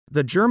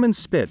The German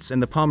Spitz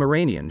and the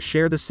Pomeranian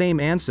share the same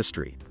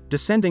ancestry,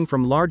 descending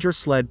from larger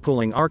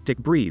sled-pulling Arctic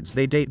breeds.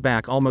 They date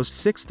back almost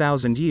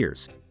 6,000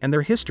 years, and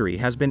their history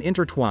has been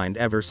intertwined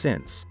ever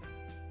since.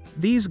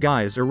 These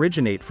guys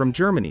originate from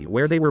Germany,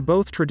 where they were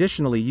both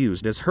traditionally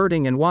used as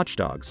herding and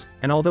watchdogs,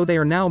 and although they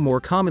are now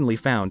more commonly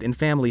found in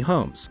family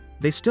homes,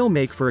 they still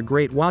make for a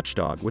great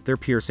watchdog with their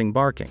piercing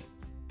barking.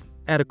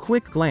 At a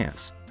quick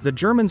glance, the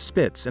German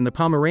Spitz and the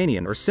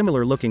Pomeranian are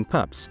similar-looking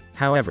pups.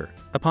 However,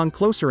 upon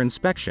closer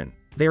inspection,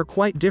 they are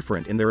quite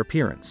different in their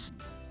appearance.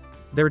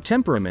 Their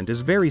temperament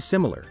is very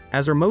similar,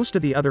 as are most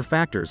of the other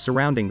factors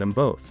surrounding them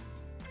both.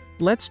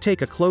 Let's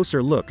take a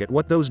closer look at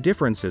what those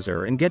differences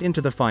are and get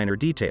into the finer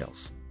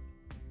details.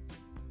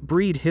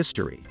 Breed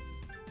history.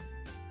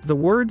 The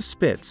word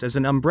Spitz is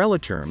an umbrella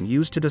term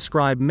used to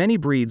describe many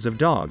breeds of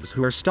dogs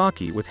who are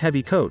stocky with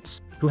heavy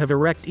coats, who have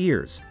erect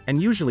ears,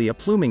 and usually a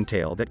pluming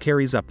tail that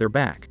carries up their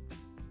back.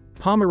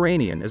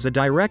 Pomeranian is a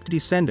direct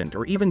descendant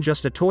or even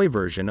just a toy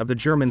version of the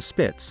German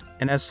Spitz,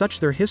 and as such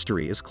their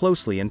history is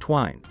closely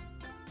entwined.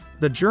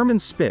 The German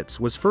Spitz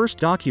was first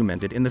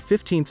documented in the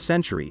 15th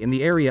century in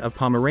the area of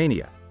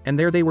Pomerania, and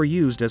there they were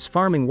used as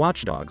farming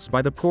watchdogs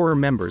by the poorer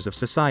members of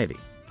society.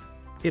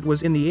 It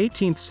was in the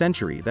 18th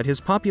century that his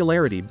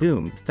popularity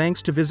boomed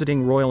thanks to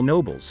visiting royal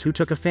nobles who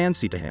took a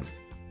fancy to him.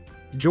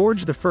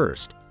 George I,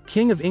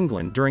 King of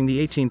England during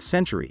the 18th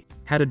century,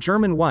 had a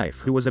German wife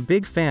who was a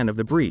big fan of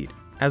the breed,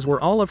 as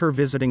were all of her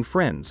visiting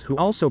friends who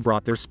also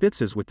brought their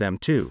Spitzes with them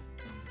too.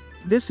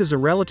 This is a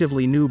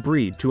relatively new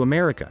breed to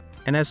America,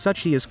 and as such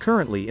he is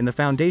currently in the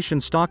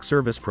Foundation Stock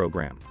Service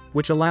Program,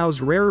 which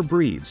allows rarer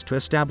breeds to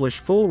establish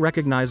full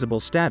recognizable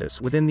status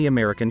within the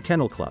American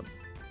Kennel Club.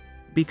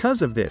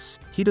 Because of this,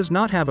 he does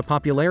not have a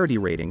popularity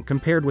rating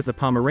compared with the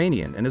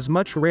Pomeranian and is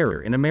much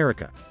rarer in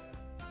America.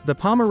 The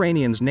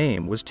Pomeranian's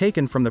name was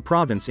taken from the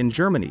province in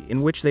Germany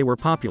in which they were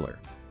popular.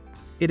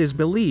 It is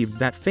believed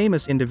that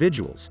famous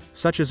individuals,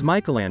 such as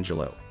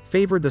Michaelangelo,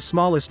 favored the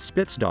smallest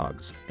Spitz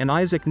dogs, and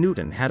Isaac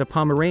Newton had a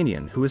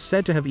Pomeranian who is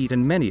said to have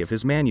eaten many of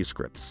his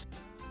manuscripts.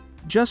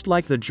 Just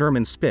like the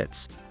German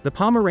Spitz, the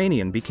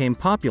Pomeranian became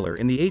popular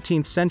in the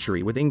 18th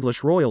century with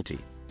English royalty,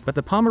 but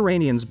the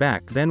Pomeranians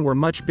back then were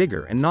much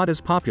bigger and not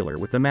as popular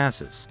with the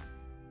masses.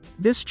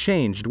 This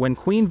changed when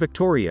Queen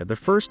Victoria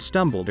I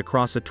stumbled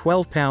across a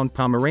 12-pound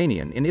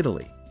Pomeranian in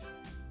Italy.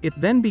 It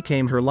then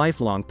became her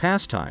lifelong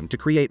pastime to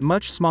create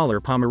much smaller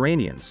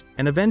Pomeranians,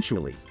 and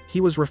eventually,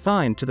 he was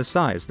refined to the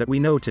size that we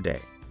know today.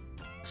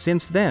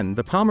 Since then,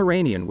 the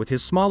Pomeranian with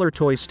his smaller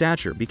toy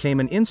stature became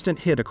an instant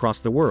hit across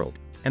the world,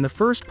 and the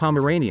first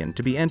Pomeranian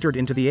to be entered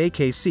into the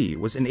AKC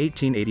was in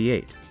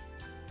 1888.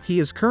 He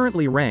is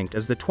currently ranked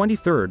as the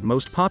 23rd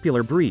most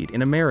popular breed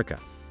in America.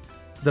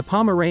 The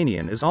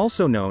Pomeranian is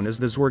also known as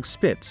the Zwerg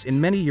Spitz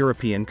in many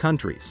European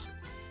countries.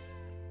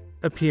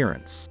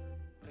 Appearance.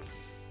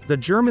 The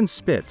German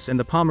Spitz and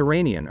the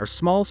Pomeranian are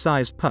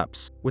small-sized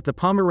pups, with the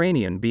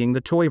Pomeranian being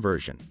the toy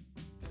version.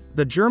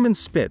 The German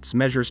Spitz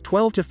measures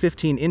 12 to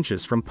 15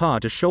 inches from paw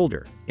to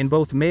shoulder, in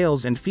both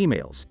males and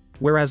females,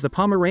 whereas the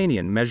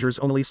Pomeranian measures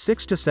only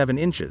 6 to 7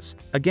 inches,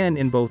 again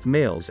in both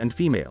males and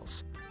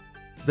females.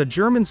 The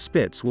German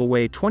Spitz will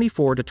weigh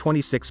 24 to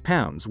 26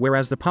 pounds,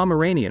 whereas the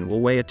Pomeranian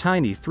will weigh a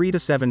tiny 3 to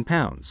 7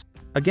 pounds.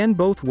 Again,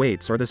 both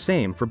weights are the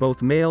same for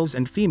both males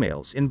and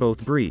females in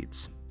both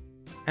breeds.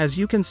 As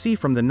you can see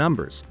from the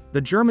numbers,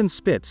 the German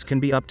Spitz can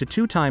be up to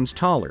 2 times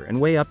taller and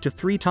weigh up to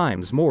 3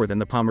 times more than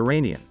the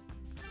Pomeranian.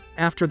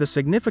 After the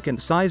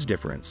significant size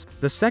difference,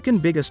 the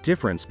second biggest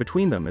difference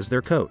between them is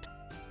their coat.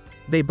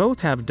 They both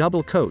have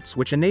double coats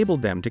which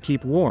enabled them to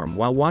keep warm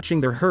while watching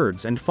their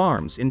herds and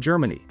farms in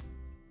Germany.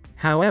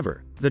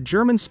 However, the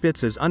German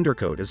Spitz's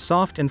undercoat is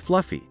soft and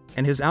fluffy,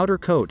 and his outer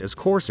coat is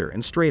coarser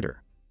and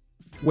straighter.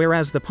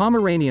 Whereas the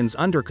Pomeranian's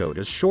undercoat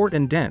is short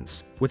and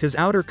dense, with his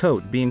outer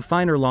coat being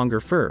finer, longer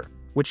fur,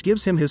 which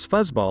gives him his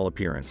fuzzball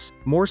appearance,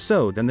 more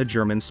so than the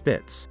German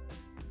Spitz.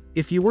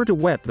 If you were to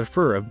wet the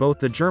fur of both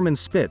the German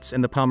Spitz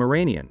and the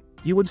Pomeranian,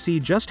 you would see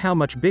just how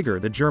much bigger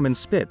the German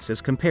Spitz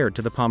is compared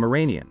to the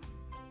Pomeranian.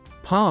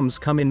 Poms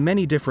come in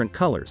many different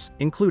colors,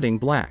 including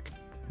black.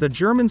 The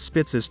German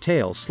Spitz's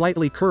tail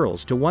slightly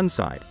curls to one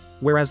side,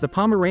 whereas the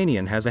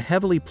Pomeranian has a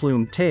heavily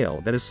plumed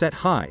tail that is set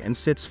high and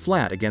sits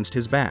flat against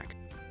his back.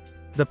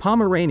 The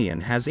Pomeranian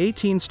has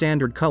 18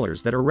 standard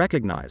colors that are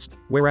recognized,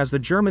 whereas the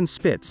German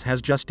Spitz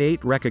has just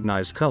 8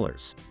 recognized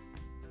colors.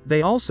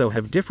 They also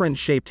have different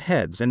shaped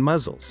heads and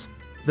muzzles.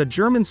 The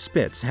German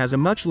Spitz has a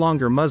much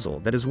longer muzzle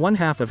that is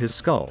 1/2 of his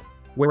skull,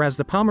 whereas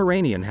the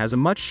Pomeranian has a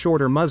much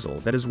shorter muzzle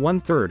that is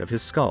 1/3 of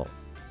his skull.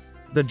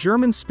 The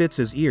German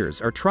Spitz's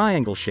ears are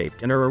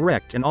triangle-shaped and are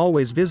erect and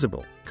always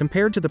visible,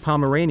 compared to the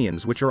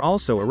Pomeranians, which are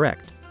also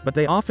erect, but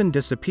they often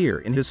disappear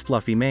in his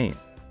fluffy mane.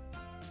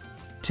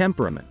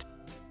 Temperament.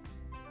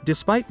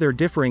 Despite their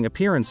differing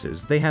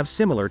appearances, they have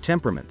similar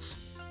temperaments.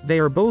 They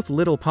are both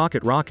little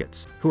pocket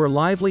rockets, who are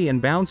lively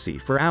and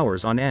bouncy for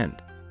hours on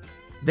end.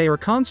 They are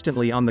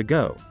constantly on the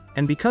go,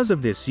 and because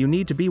of this you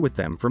need to be with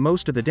them for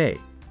most of the day,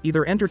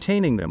 either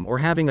entertaining them or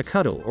having a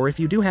cuddle, or if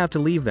you do have to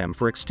leave them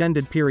for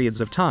extended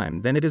periods of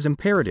time, then it is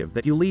imperative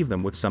that you leave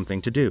them with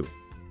something to do.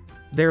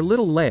 Their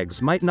little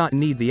legs might not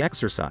need the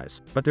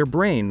exercise, but their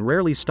brain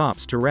rarely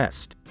stops to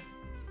rest.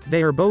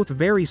 They are both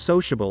very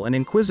sociable and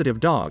inquisitive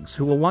dogs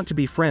who will want to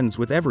be friends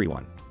with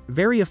everyone,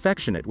 very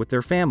affectionate with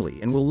their family,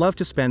 and will love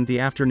to spend the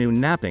afternoon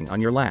napping on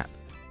your lap.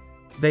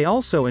 They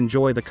also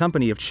enjoy the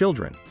company of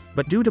children,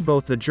 but due to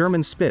both the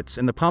German Spitz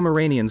and the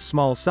Pomeranian's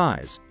small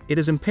size, it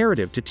is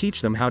imperative to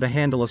teach them how to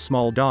handle a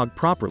small dog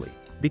properly,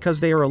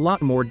 because they are a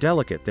lot more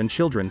delicate than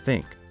children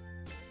think.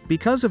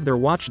 Because of their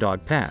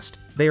watchdog past,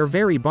 they are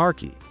very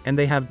barky, and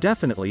they have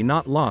definitely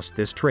not lost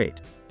this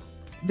trait.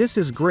 This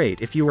is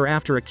great if you are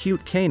after a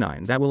cute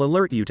canine that will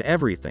alert you to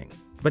everything,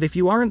 but if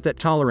you aren't that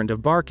tolerant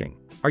of barking,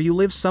 or you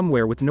live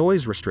somewhere with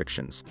noise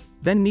restrictions,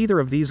 then neither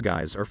of these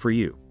guys are for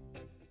you.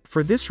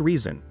 For this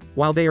reason,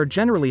 while they are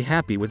generally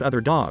happy with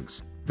other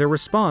dogs, their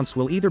response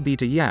will either be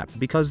to yap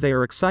because they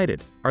are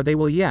excited, or they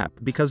will yap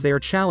because they are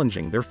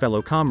challenging their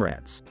fellow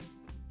comrades.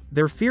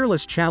 Their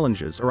fearless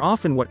challenges are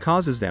often what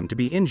causes them to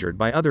be injured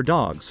by other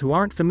dogs who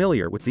aren't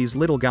familiar with these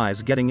little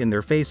guys getting in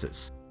their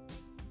faces.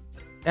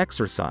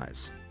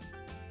 Exercise.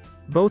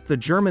 Both the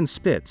German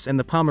Spitz and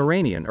the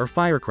Pomeranian are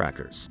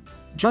firecrackers.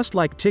 Just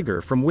like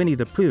Tigger from Winnie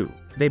the Pooh,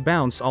 they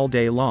bounce all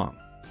day long.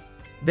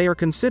 They are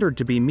considered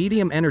to be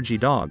medium energy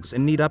dogs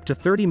and need up to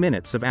 30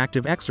 minutes of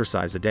active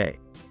exercise a day.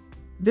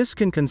 This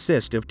can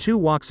consist of 2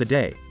 walks a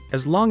day,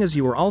 as long as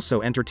you are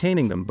also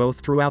entertaining them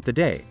both throughout the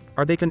day,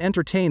 or they can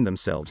entertain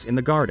themselves in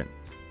the garden.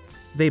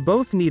 They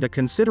both need a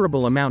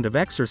considerable amount of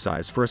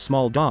exercise for a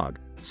small dog,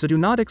 so do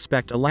not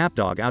expect a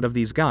lapdog out of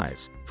these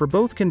guys, for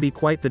both can be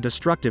quite the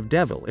destructive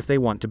devil if they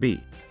want to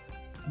be.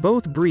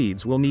 Both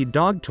breeds will need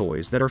dog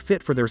toys that are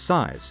fit for their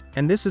size,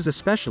 and this is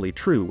especially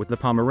true with the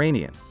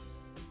Pomeranian.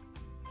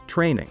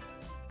 Training.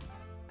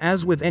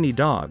 As with any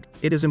dog,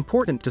 it is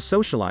important to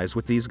socialize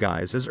with these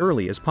guys as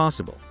early as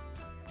possible.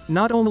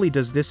 Not only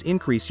does this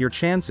increase your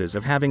chances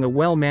of having a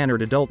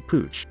well-mannered adult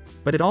pooch,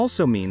 but it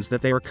also means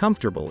that they are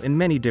comfortable in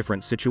many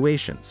different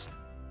situations.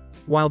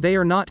 While they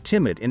are not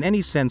timid in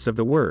any sense of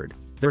the word,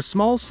 their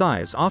small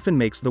size often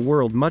makes the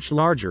world much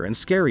larger and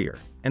scarier,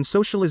 and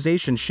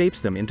socialization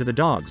shapes them into the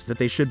dogs that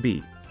they should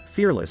be,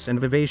 fearless and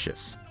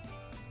vivacious.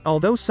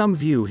 Although some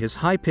view his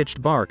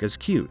high-pitched bark as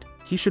cute,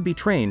 he should be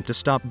trained to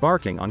stop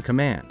barking on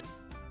command.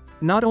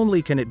 Not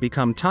only can it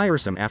become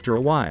tiresome after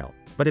a while,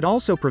 but it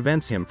also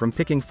prevents him from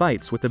picking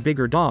fights with the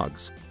bigger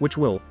dogs, which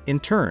will, in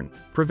turn,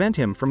 prevent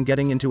him from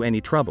getting into any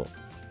trouble.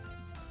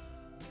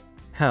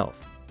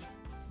 Health.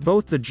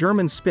 Both the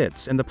German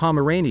Spitz and the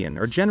Pomeranian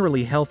are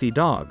generally healthy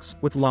dogs,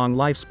 with long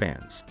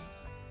lifespans.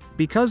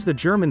 Because the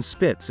German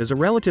Spitz is a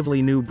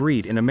relatively new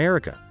breed in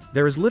America,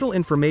 there is little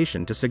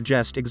information to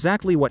suggest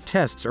exactly what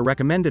tests are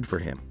recommended for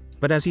him,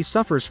 but as he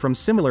suffers from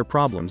similar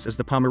problems as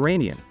the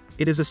Pomeranian,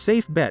 it is a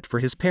safe bet for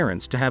his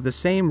parents to have the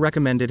same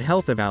recommended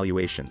health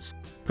evaluations: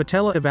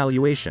 patella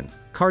evaluation,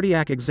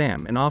 cardiac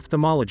exam and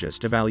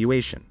ophthalmologist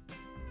evaluation.